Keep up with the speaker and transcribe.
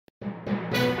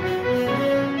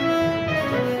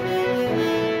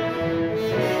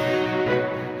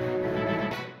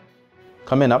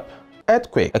Coming up,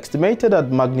 earthquake estimated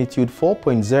at magnitude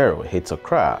 4.0 hits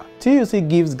Accra. TUC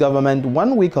gives government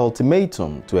 1-week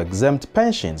ultimatum to exempt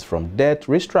pensions from debt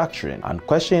restructuring and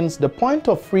questions the point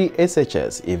of free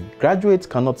SHS if graduates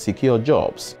cannot secure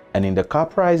jobs. And in the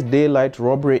Caprice daylight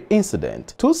robbery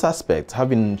incident, 2 suspects have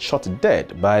been shot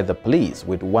dead by the police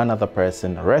with 1 other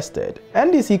person arrested.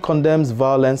 NDC condemns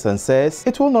violence and says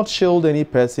it will not shield any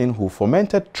person who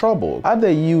fomented trouble at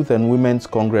the Youth and Women's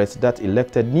Congress that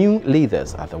elected new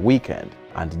leaders at the weekend.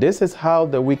 And this is how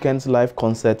the weekend's live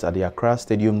concerts at the Accra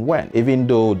Stadium went, even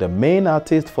though the main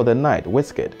artist for the night,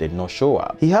 Wizkid, did not show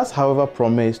up. He has, however,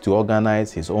 promised to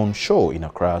organize his own show in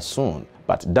Accra soon.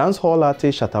 But dancehall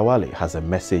artist Shatawale has a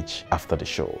message after the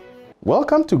show.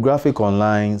 Welcome to Graphic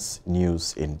Online's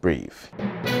News in Brief.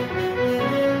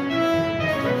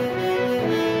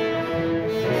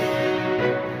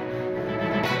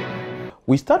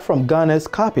 We start from Ghana's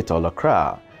capital,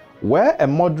 Accra, where a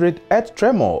moderate earth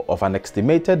tremor of an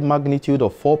estimated magnitude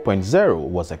of 4.0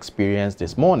 was experienced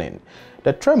this morning.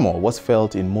 The tremor was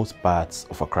felt in most parts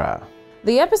of Accra.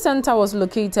 The epicenter was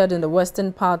located in the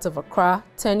western part of Accra,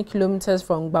 10 kilometers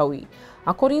from Bawi,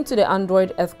 according to the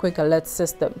Android earthquake alert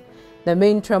system. The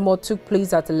main tremor took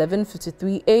place at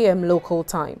 11:53 a.m. local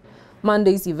time.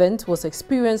 Monday's event was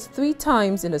experienced 3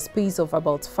 times in a space of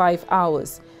about 5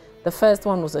 hours. The first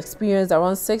one was experienced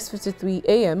around 6:53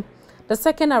 a.m., the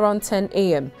second around 10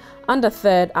 a.m., and the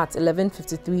third at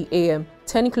 11:53 a.m.,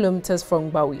 10 kilometers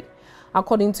from Bawi.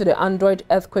 According to the Android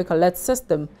earthquake alert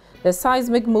system, the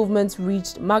seismic movement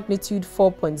reached magnitude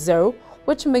 4.0,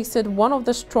 which makes it one of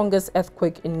the strongest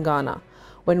earthquakes in Ghana.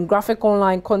 When Graphic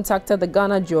Online contacted the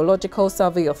Ghana Geological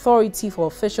Survey Authority for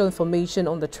official information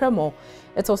on the tremor,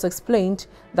 it was explained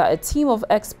that a team of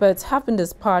experts have been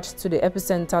dispatched to the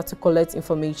epicenter to collect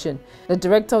information. The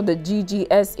director of the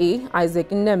GGSA, Isaac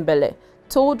Nembele,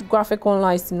 told Graphic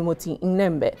Online's Timothy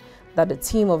Nnembe that the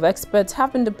team of experts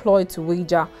have been deployed to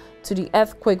Weija to the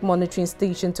earthquake monitoring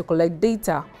station to collect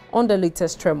data on the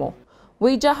latest tremor.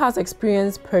 Weija has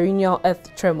experienced perennial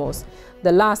earth tremors.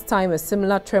 The last time a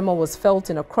similar tremor was felt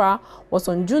in Accra was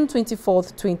on June 24,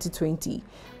 2020.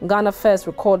 Ghana first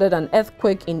recorded an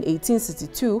earthquake in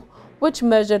 1862, which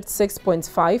measured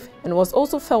 6.5 and was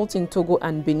also felt in Togo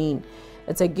and Benin.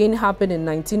 It again happened in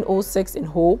 1906 in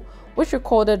Ho, which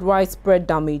recorded widespread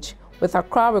damage, with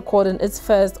Accra recording its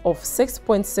first of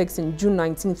 6.6 in June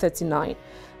 1939.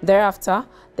 Thereafter,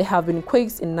 there have been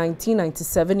quakes in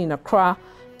 1997 in Accra,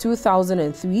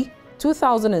 2003,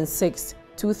 2006,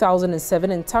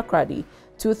 2007 in Takrady,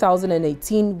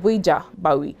 2018 Weija,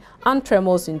 Bawi, and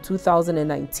tremors in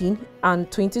 2019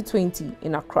 and 2020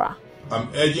 in Accra. I'm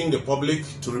urging the public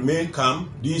to remain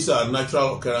calm. These are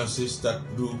natural occurrences that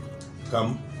do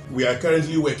come. We are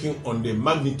currently working on the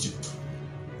magnitude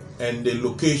and the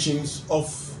locations of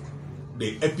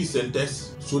the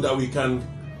epicenters so that we can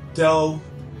tell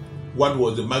what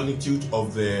was the magnitude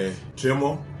of the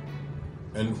tremor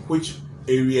and which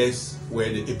areas were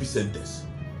the epicenters.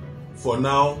 For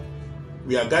now,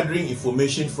 we are gathering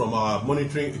information from our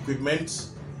monitoring equipment,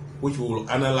 which we will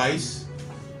analyze,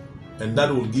 and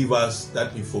that will give us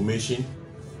that information,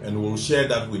 and we'll share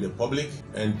that with the public.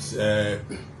 And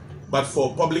but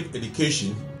for public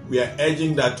education, we are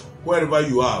urging that wherever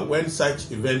you are, when such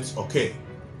events occur,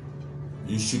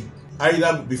 you should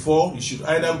either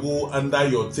go under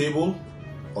your table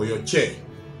or your chair.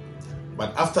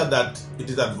 But after that, it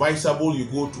is advisable you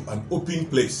go to an open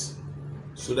place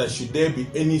so that should there be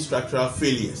any structural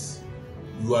failures,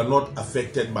 you are not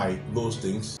affected by those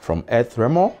things. From earth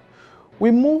tremor,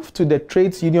 we move to the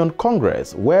Trades Union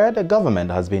Congress, where the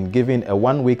government has been given a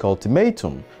 1-week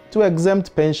ultimatum to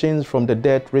exempt pensions from the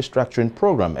debt restructuring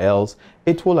program, else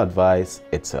it will advise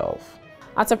itself.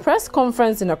 At a press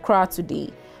conference in Accra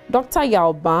today, Dr.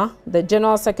 Yao Ba, the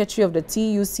General Secretary of the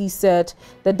TUC, said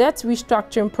the debt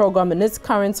restructuring program in its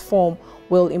current form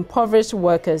will impoverish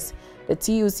workers. The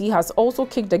TUC has also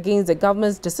kicked against the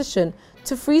government's decision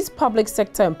to freeze public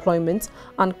sector employment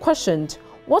and questioned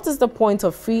what is the point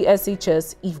of free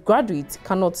SHS if graduates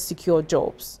cannot secure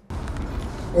jobs.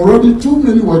 Already too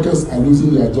many workers are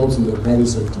losing their jobs in the private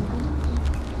sector.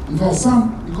 In fact,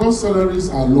 some, because salaries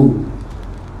are low,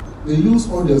 they use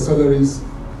all their salaries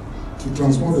to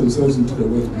transport themselves into the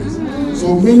workplace.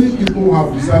 So many people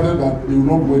have decided that they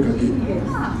will not work again.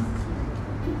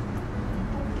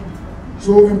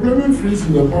 So employment freeze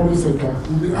in the public sector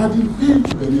will be adding pain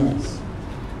to the years.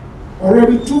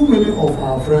 Already too many of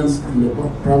our friends in the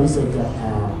private sector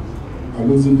are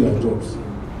losing their jobs.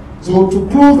 So to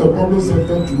close the public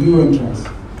sector to new entrants,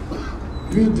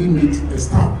 we deem it a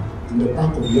stab in the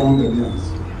back of young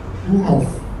Ghanaians who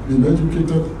have been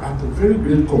educated at a very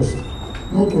great cost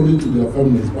not only to their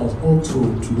families, but also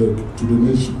to the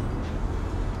nation.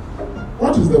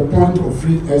 What is the point of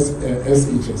free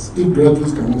SHS if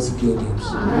graduates cannot secure jobs?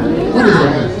 What is the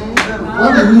point? Why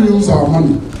do we use our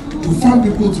money to fund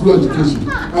people through education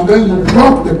and then you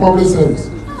block the public service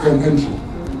from entry?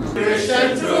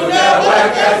 Through the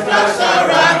workers' national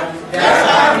rank, there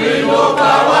can be no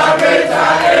power greater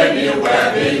anywhere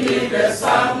beneath the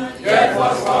sun. Yet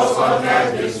was also not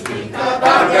this week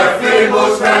about the free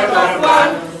movement of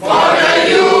one, for the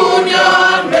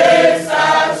union makes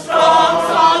us strong.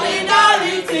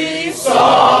 Solidarity,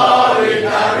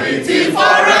 solidarity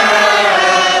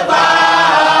forever,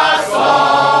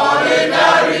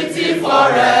 solidarity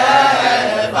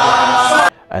forever.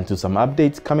 And to some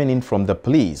updates coming in from the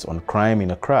police on crime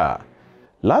in Accra.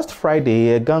 Last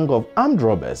Friday, a gang of armed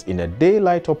robbers in a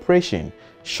daylight operation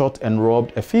shot and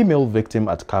robbed a female victim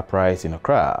at Caprice in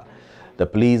Accra. The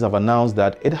police have announced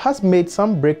that it has made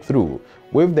some breakthrough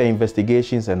with the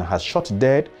investigations and has shot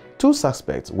dead 2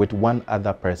 suspects with 1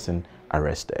 other person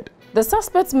arrested. The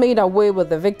suspects made away with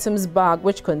the victim's bag,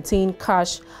 which contained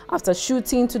cash, after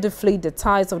shooting to deflate the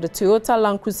tires of the Toyota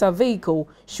Land Cruiser vehicle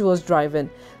she was driving.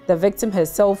 The victim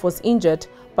herself was injured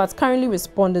but currently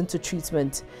responding to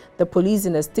treatment. The police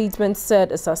in a statement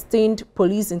said a sustained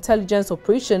police intelligence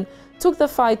operation took the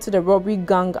fight to the robbery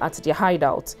gang at their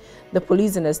hideout. The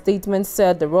police in a statement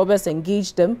said the robbers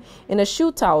engaged them in a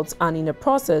shootout and in the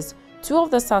process, 2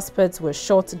 of the suspects were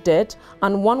shot dead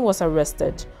and 1 was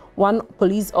arrested. 1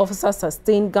 police officer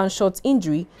sustained gunshot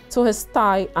injury to his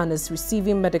thigh and is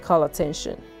receiving medical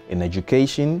attention. In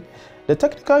education, the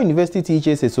Technical University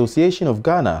Teachers Association of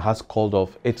Ghana has called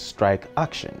off its strike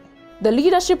action. The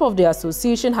leadership of the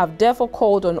association have therefore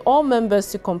called on all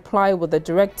members to comply with the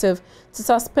directive to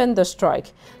suspend the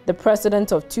strike. The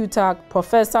president of TUTAG,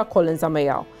 Professor Collins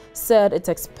Amayal, said it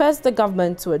expects the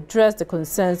government to address the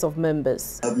concerns of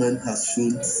members. The government has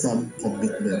shown some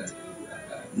commitment.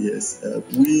 Yes,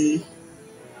 we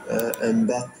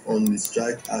embarked on the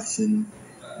strike action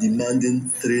demanding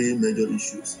 3 major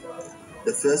issues.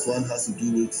 The first one has to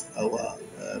do with our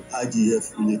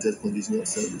IGF-related condition of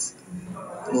service.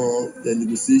 The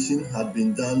negotiation had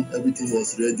been done, everything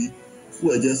was ready. We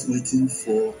were just waiting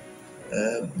for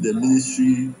the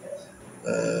Ministry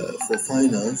for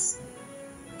Finance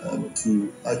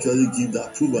to actually give the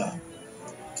approval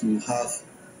to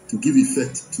give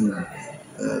effect to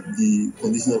the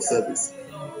condition of service.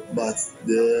 But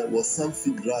there was some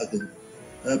fig dragging,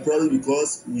 probably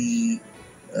because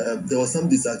there was some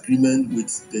disagreement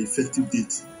with the effective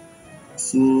date.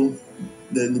 So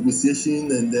the negotiation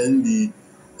and then the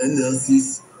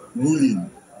NLC's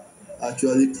ruling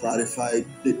actually clarified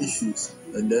the issues,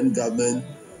 and then government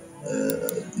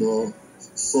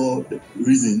saw the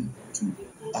reason to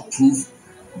approve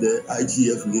the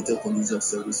IGF-related conditions of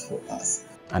service for us.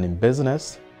 And in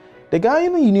business, the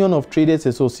Ghanaian Union of Traders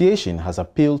Association has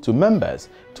appealed to members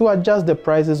to adjust the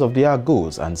prices of their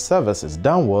goods and services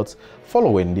downwards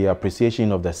following the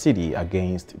appreciation of the cedi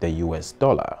against the US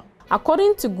dollar.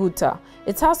 According to GUTA,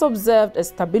 it has observed a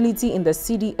stability in the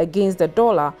cedi against the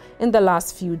dollar in the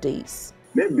last few days.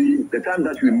 Maybe the time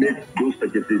that we made those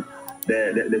purchases,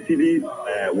 the cedi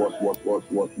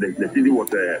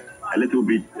was a little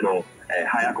bit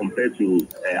higher compared to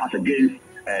as against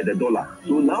the dollar.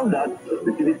 So now that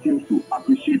the cedi seems to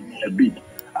appreciate a bit,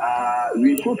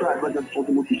 we should try as much as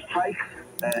possible to strike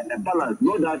a balance.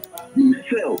 Not that you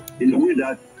sell in a way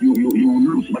that you will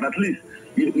lose, but at least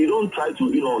you don't try to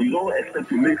you don't expect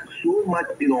to make so much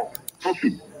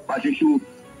profit, but you should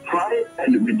try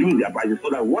and reduce their prices so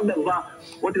that whatever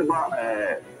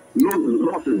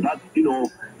losses that you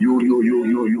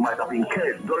might have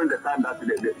incurred during the time that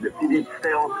the cedi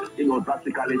fell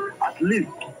drastically, at least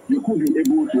you could be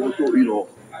able to also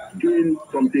gain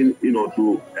something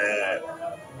to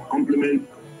complement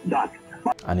that.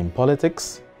 And in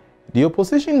politics, the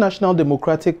opposition National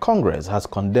Democratic Congress has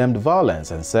condemned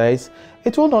violence and says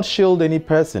it will not shield any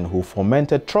person who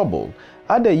fomented trouble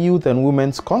at the Youth and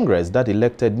Women's Congress that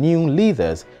elected new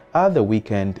leaders at the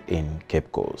weekend in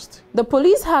Cape Coast. The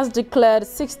police has declared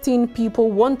 16 people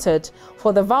wanted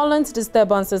for the violent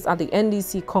disturbances at the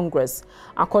NDC Congress.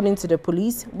 According to the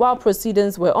police, while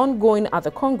proceedings were ongoing at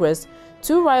the Congress,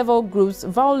 2 rival groups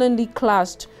violently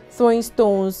clashed, throwing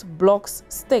stones, blocks,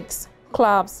 sticks,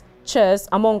 clubs, chairs,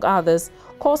 among others,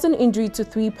 causing injury to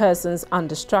 3 persons and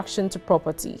destruction to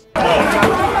property.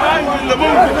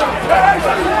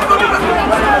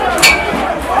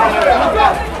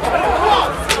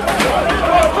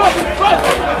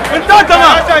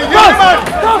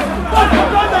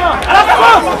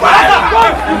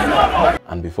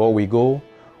 And before we go,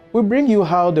 We bring you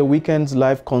how the weekend's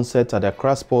live concert at the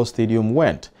Accra Stadium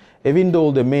went, even though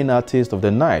the main artist of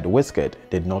the night, Wizkid,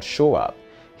 did not show up.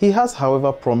 He has,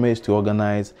 however, promised to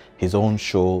organize his own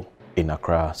show in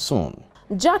Accra soon.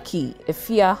 Jackie,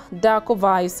 Efia, Darko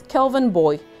Vibes, Kelvin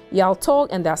Boy, Yaltog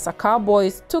and the Asaka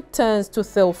boys took turns to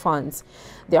thrill fans.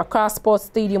 The Accra Sports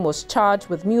Stadium was charged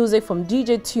with music from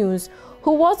DJ Tunes,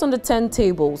 who was on the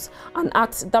turntables, an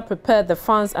act that prepared the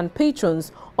fans and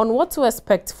patrons on what to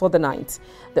expect for the night.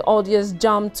 The audience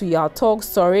jammed to Yaltog's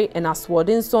Sorry and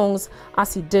Aswadin songs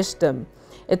as he dished them.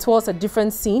 It was a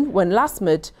different scene when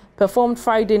Lastmid performed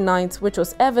Friday night, which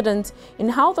was evident in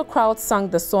how the crowd sang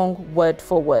the song word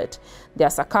for word. The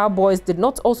Asaka boys did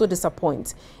not also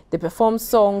disappoint. They performed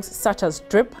songs such as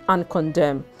Drip and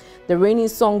Condemn. The reigning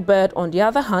songbird, on the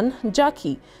other hand,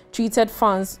 Jackie, treated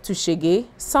fans to Shege,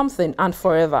 Something and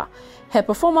Forever. Her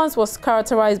performance was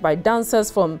characterized by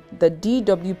dancers from the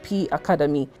DWP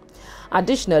Academy.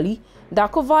 Additionally,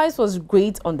 Darko Vibes was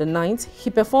great on the night. He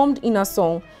performed in a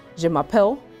song, Je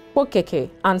m'appelle, Pokeke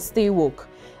and Stay Woke.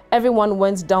 Everyone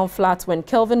went down flat when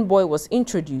Kelvin Boy was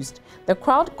introduced. The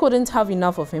crowd couldn't have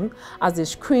enough of him as they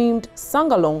screamed,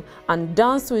 sang along and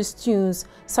danced to his tunes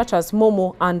such as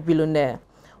Momo and Billionaire.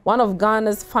 One of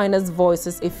Ghana's finest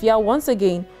voices, Efia, once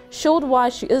again showed why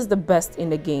she is the best in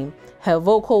the game. Her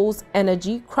vocals,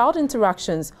 energy, crowd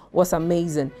interactions was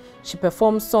amazing. She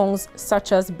performed songs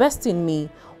such as Best in Me,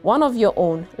 One of Your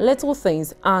Own, Little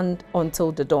Things and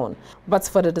Until the Dawn. But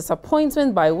for the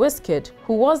disappointment by Wizkid,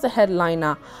 who was the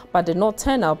headliner but did not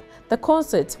turn up, the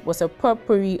concert was a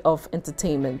potpourri of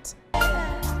entertainment.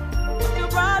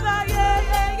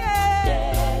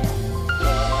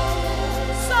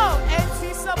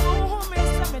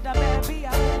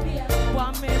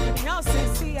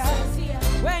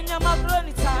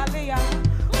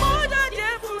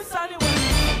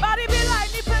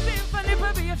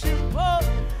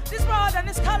 This broad and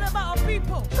this caliber of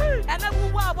people, and I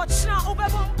will watch now over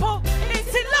Bumpo.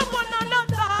 It's in love one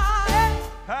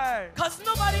another, cause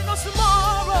nobody knows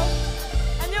tomorrow.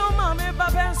 And your mommy,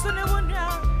 Baba, and Sunny Wunya,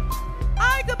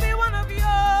 I could be one of you.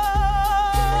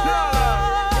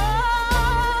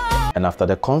 And after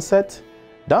the concert,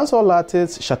 dancehall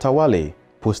artist Shatawale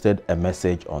posted a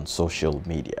message on social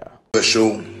media. The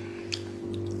show,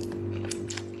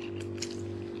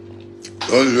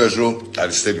 don't do a show at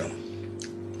the stadium.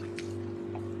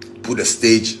 Put a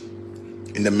stage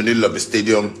in the middle of the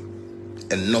stadium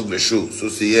and knock the show. So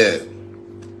say, yeah,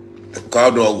 the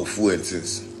crowd all go full and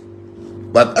things.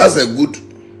 But as a good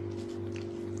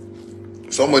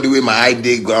somebody with my eye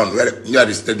day ground, where you are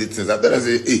the steady things, I tell them,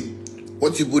 say, hey,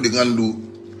 what you put they gonna do,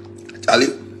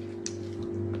 Charlie?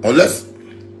 Unless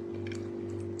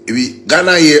if we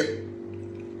Ghana here,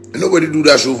 nobody do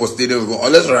that show for stadium before,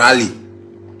 unless rally.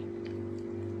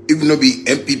 If no be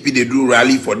MPP, they do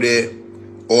rally for there.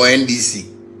 Or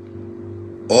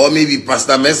NDC, or maybe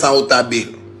Pastor Mesa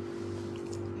Otabil,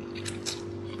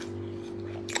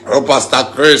 or Pastor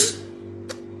Caprice.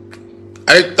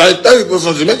 I tell you,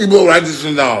 person, make people write this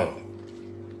thing down.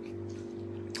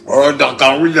 Or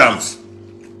Dr. Williams,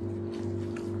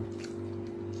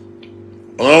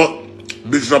 or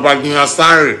Bishop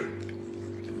Aguinasari.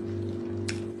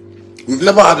 We've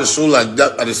never had a show like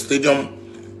that at the stadium.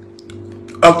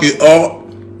 Okay, or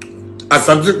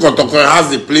Asante Kotoko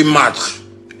has a play match.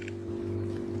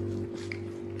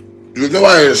 You never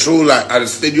had a show like at the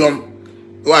stadium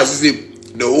where I see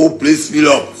the whole place fill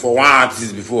up for one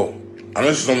artist before. I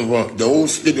know some of the whole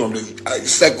stadium, the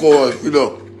circle fill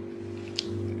up.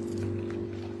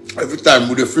 Every time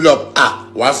we fill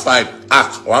up, one side,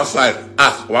 one side,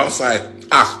 one side,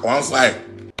 one side.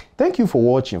 Thank you for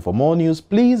watching. For more news,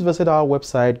 please visit our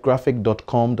website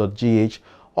graphic.com.gh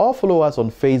or follow us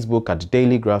on Facebook at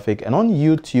Daily Graphic and on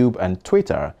YouTube and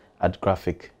Twitter at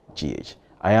Graphic GH.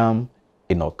 I am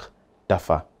Enoch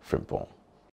Dafa Frimpong.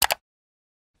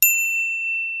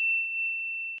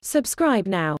 Subscribe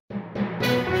now.